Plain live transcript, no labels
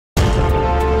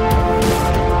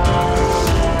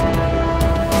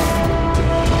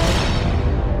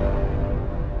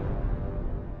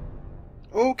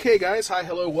Okay guys, hi,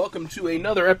 hello, welcome to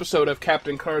another episode of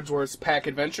Captain Cardsworth's Pack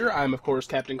Adventure. I'm of course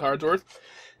Captain Cardsworth,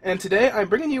 and today I'm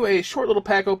bringing you a short little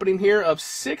pack opening here of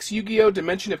 6 Yu-Gi-Oh!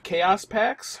 Dimension of Chaos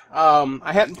packs.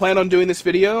 I hadn't planned on doing this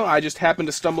video, I just happened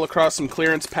to stumble across some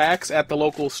clearance packs at the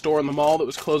local store in the mall that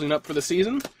was closing up for the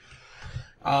season.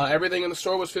 Everything in the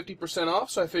store was 50%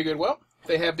 off, so I figured, well, if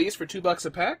they have these for $2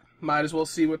 a pack, might as well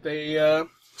see what they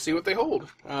hold.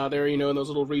 They're, in those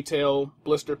little retail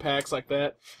blister packs like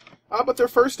that. But they're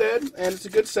first ed, and it's a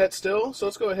good set still, so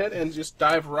let's go ahead and just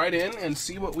dive right in and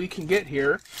see what we can get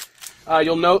here.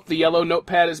 You'll note the yellow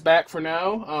notepad is back for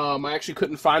now. I actually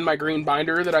couldn't find my green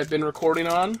binder that I've been recording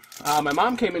on. My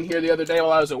mom came in here the other day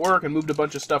while I was at work and moved a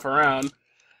bunch of stuff around.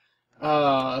 So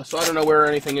I don't know where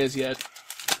anything is yet.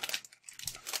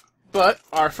 But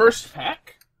our first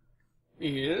pack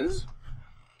is...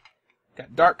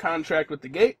 got Dark Contract with the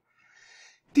Gate,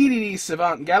 DDD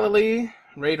Savant Galilee,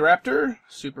 Raid Raptor,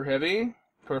 Super Heavy,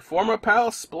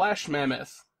 Performapal Splash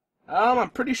Mammoth. I'm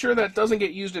pretty sure that doesn't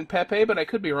get used in Pepe, but I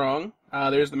could be wrong.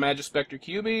 There's the Magispector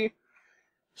QB,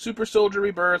 Super Soldier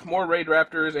Rebirth, more Raid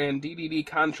Raptors, and DDD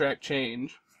Contract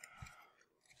Change.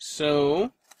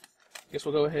 So, I guess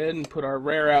we'll go ahead and put our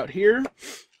rare out here.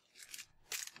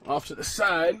 Off to the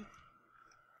side.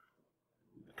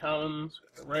 The commons,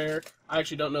 the rare. I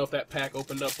actually don't know if that pack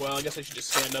opened up well. I guess I should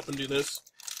just stand up and do this.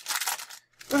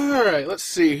 Alright, let's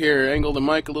see here. Angle the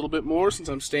mic a little bit more since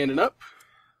I'm standing up.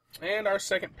 And our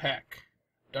second pack.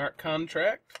 Dark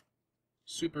Contract,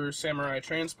 Super Samurai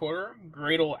Transporter,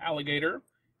 Gradle Alligator,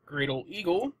 Gradle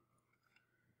Eagle,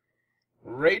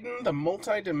 Raiden the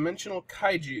Multi-Dimensional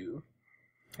Kaiju.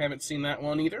 Haven't seen that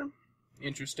one either.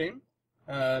 Interesting.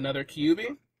 Another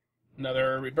Kyuubi,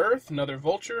 another Rebirth, another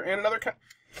Vulture, and another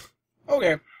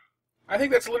Okay. I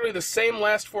think that's literally the same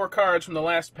last 4 cards from the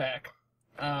last pack.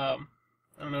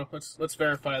 I don't know, let's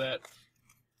verify that.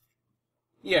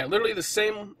 Yeah, literally the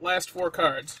same last 4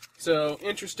 cards. So,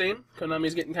 interesting.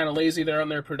 Konami's getting kind of lazy there on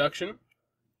their production.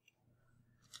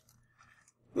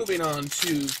 Moving on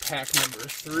to pack number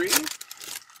 3.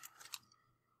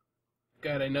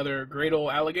 Got another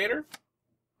Gradle Alligator,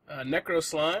 Necro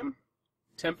Slime,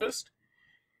 Tempest,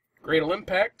 Gradle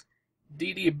Impact,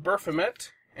 DD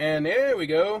Baphomet, and there we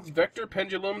go, Vector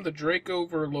Pendulum, the Drake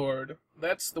Overlord.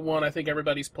 That's the one I think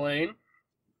everybody's playing.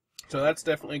 So that's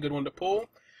definitely a good one to pull.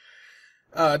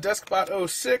 Deskbot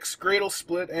 06, Gradle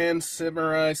Split, and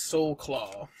Samurai Soul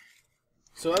Claw.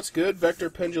 So that's good. Vector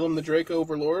Pendulum, the Drake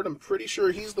Overlord. I'm pretty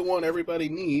sure he's the one everybody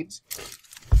needs.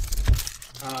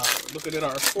 Looking at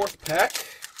our 4th pack.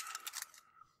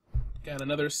 Got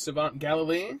another Savant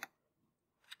Galilee,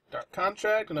 Dark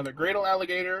Contract, another Gradle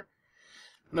Alligator,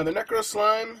 another Necro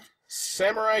Slime,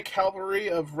 Samurai Cavalry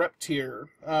of Reptier.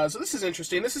 So this is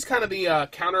interesting. This is kind of the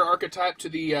counter archetype to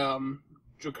the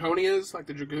Draconias, like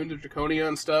the Dragoons of Draconia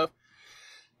and stuff.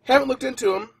 Haven't looked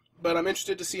into them, but I'm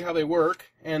interested to see how they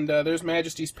work. And there's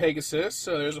Majesty's Pegasus,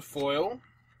 so there's a foil.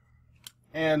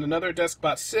 And another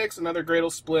Deskbot 6, another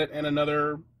Gradle Split, and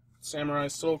another Samurai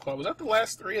Soul Claw. Was that the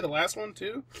last 3 of the last one,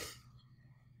 too?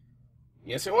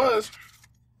 Yes, it was.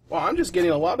 Well, I'm just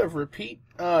getting a lot of repeat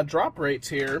drop rates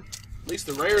here. At least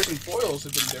the rares and foils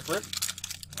have been different.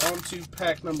 On to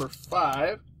pack number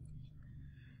 5.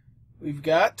 We've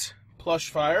got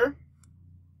Plushfire,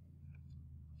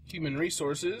 Human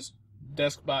Resources,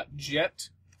 Deskbot Jet,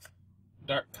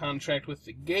 Dark Contract with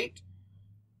the Gate,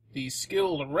 the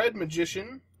Skilled Red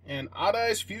Magician, and Odd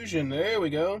Eyes Fusion. There we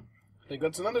go. I think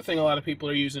that's another thing a lot of people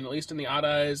are using, at least in the Odd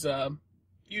Eyes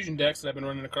Fusion decks that I've been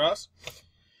running across.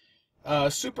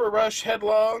 Super Rush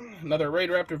Headlong, another Raid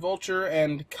Raptor Vulture,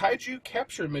 and Kaiju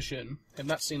Capture Mission. Have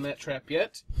not seen that trap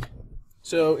yet.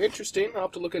 So, interesting. I'll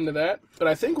have to look into that. But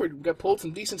I think we've got pulled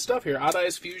some decent stuff here. Odd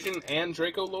Eyes Fusion and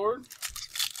Draco Lord.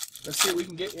 Let's see what we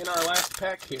can get in our last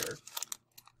pack here.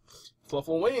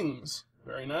 Fluffle Wings.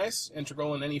 Very nice.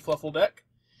 Integral in any Fluffle deck.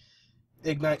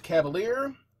 Ignite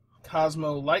Cavalier.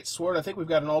 Cosmo Light Sword. I think we've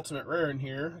got an ultimate rare in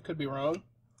here. I could be wrong.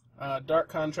 Dark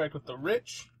Contract with the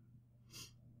Rich.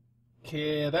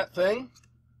 Okay, that thing.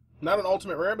 Not an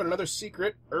ultimate rare, but another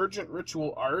secret. Urgent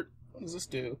Ritual Art. What does this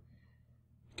do?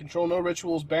 Control no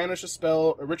rituals, banish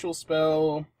a ritual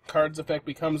spell, card's effect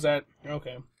becomes that.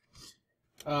 Okay.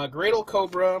 Gradle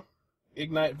Cobra,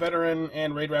 Ignite Veteran,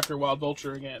 and Raid Raptor Wild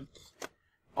Vulture again.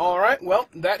 Alright, well,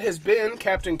 that has been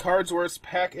Captain Cardsworth's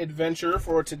Pack Adventure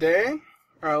for today.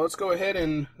 Let's go ahead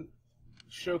and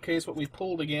showcase what we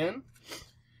pulled again.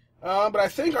 But I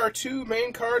think our 2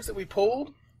 main cards that we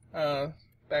pulled,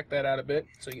 back that out a bit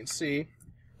so you can see.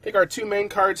 I think our 2 main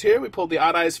cards here, we pulled the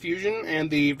Odd Eyes Fusion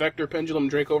and the Vector Pendulum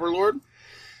Drake Overlord.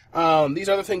 These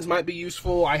other things might be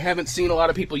useful. I haven't seen a lot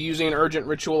of people using Urgent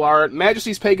Ritual Art.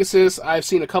 Majesty's Pegasus, I've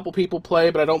seen a couple people play,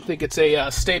 but I don't think it's a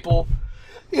staple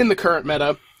in the current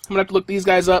meta. I'm going to have to look these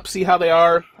guys up, see how they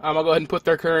are. I'll go ahead and put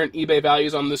their current eBay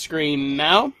values on the screen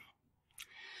now.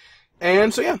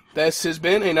 And so yeah, this has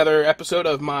been another episode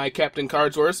of my Captain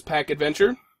Cardsworth Pack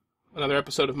Adventure. Another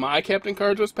episode of my Captain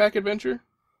Cardsworth Pack Adventure.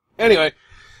 Anyway,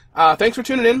 thanks for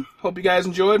tuning in. Hope you guys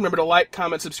enjoyed. Remember to like,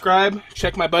 comment, subscribe.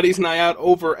 Check my buddies and I out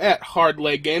over at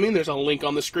HardLeg Gaming. There's a link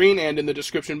on the screen and in the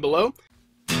description below.